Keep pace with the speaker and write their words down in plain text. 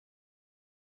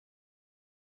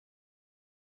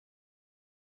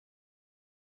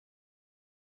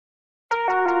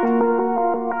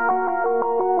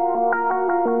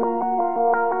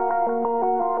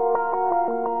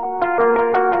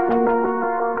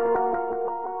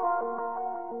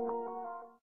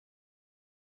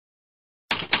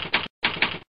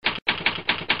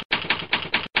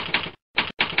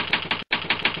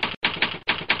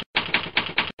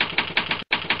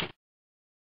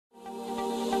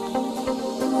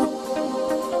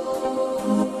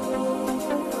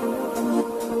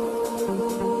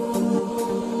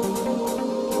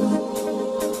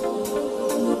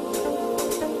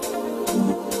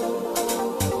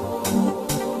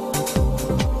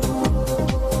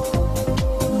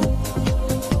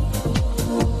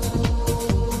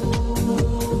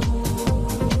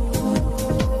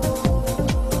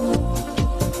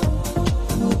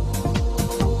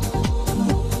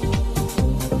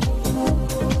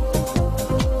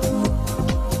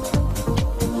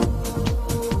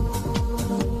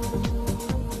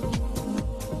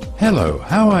Hello,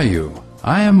 how are you?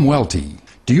 I am Welty.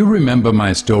 Do you remember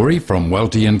my story from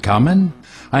Welty and Common?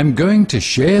 I'm going to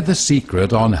share the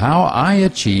secret on how I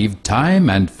achieved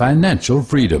time and financial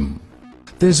freedom.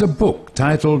 There's a book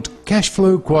titled Cash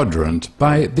Flow Quadrant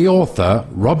by the author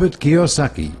Robert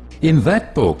Kiyosaki. In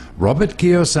that book, Robert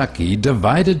Kiyosaki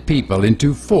divided people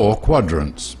into 4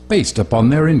 quadrants based upon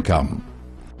their income.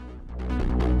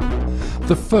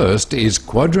 The first is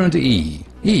Quadrant E.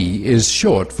 E is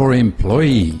short for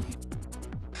employee.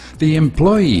 The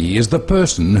employee is the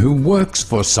person who works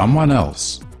for someone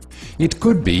else. It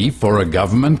could be for a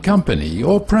government company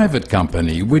or private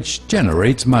company which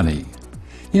generates money.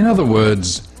 In other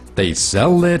words, they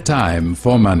sell their time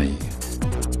for money.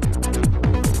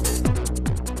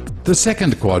 The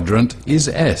second quadrant is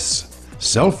S,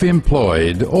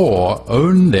 self-employed or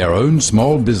own their own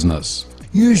small business.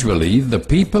 Usually the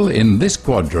people in this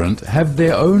quadrant have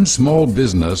their own small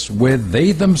business where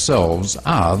they themselves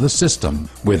are the system.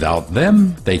 Without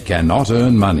them, they cannot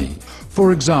earn money.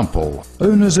 For example,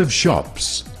 owners of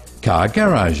shops, car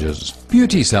garages,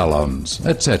 beauty salons,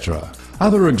 etc.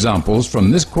 Other examples from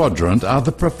this quadrant are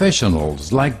the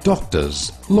professionals like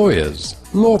doctors, lawyers,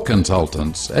 law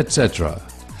consultants, etc.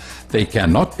 They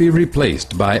cannot be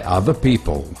replaced by other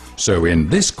people. So in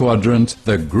this quadrant,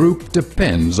 the group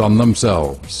depends on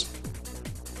themselves.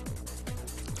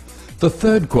 The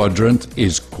third quadrant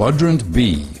is Quadrant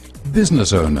B,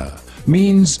 business owner.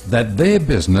 Means that their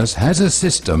business has a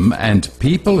system and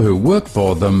people who work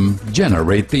for them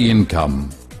generate the income.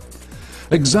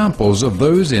 Examples of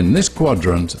those in this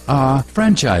quadrant are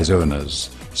franchise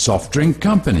owners, soft drink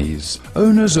companies,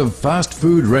 owners of fast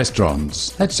food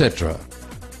restaurants, etc.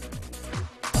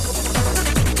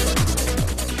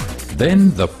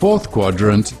 Then the fourth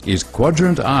quadrant is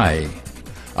Quadrant I.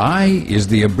 I is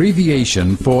the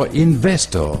abbreviation for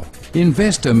investor.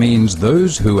 Investor means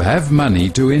those who have money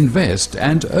to invest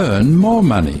and earn more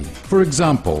money. For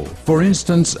example, for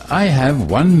instance, I have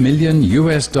 $1 million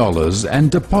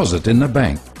and deposit in the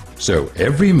bank. So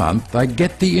every month I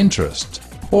get the interest.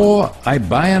 Or I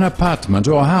buy an apartment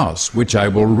or house which I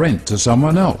will rent to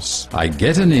someone else. I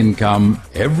get an income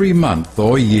every month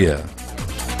or year.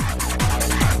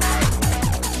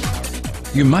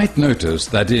 You might notice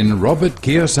that in Robert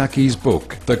Kiyosaki's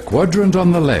book, the quadrant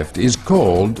on the left is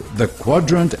called the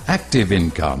quadrant active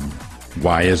income.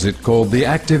 Why is it called the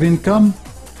active income?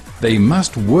 They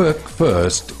must work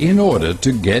first in order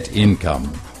to get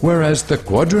income. Whereas the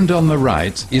quadrant on the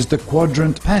right is the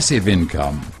quadrant passive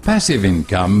income. Passive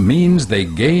income means they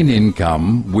gain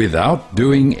income without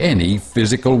doing any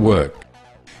physical work.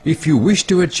 If you wish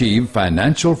to achieve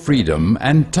financial freedom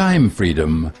and time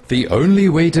freedom, the only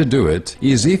way to do it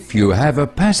is if you have a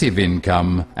passive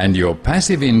income and your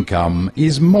passive income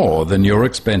is more than your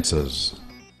expenses.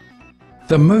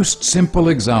 The most simple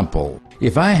example: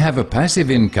 if I have a passive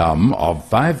income of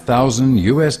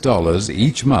 $5,000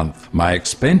 each month, my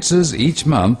expenses each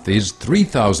month is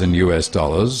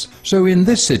 $3,000, so in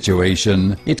this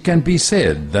situation it can be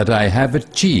said that I have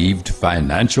achieved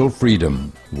financial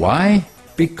freedom. Why?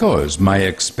 Because my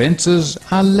expenses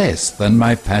are less than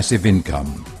my passive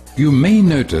income. You may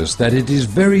notice that it is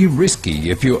very risky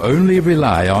if you only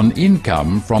rely on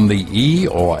income from the E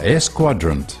or S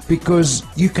quadrant, because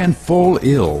you can fall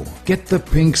ill, get the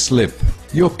pink slip,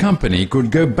 your company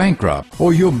could go bankrupt,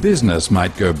 or your business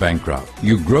might go bankrupt,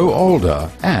 you grow older,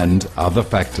 and other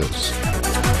factors.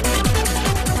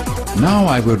 Now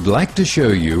I would like to show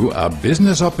you a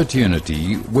business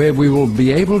opportunity where we will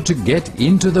be able to get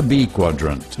into the B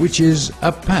quadrant, which is a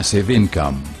passive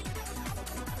income.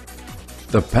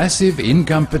 The passive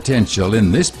income potential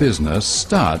in this business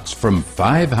starts from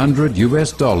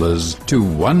 $500 to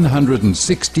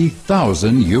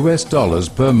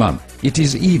 $160,000 per month. It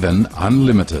is even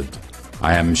unlimited.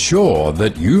 I am sure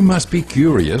that you must be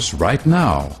curious right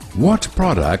now. What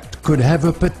product could have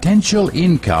a potential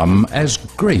income as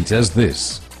great as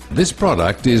this? This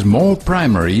product is more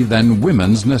primary than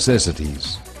women's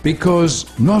necessities, because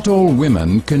not all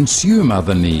women consume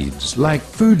other needs like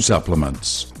food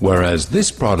supplements, whereas this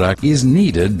product is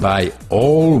needed by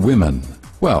all women.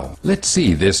 Well, let's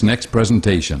see this next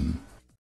presentation.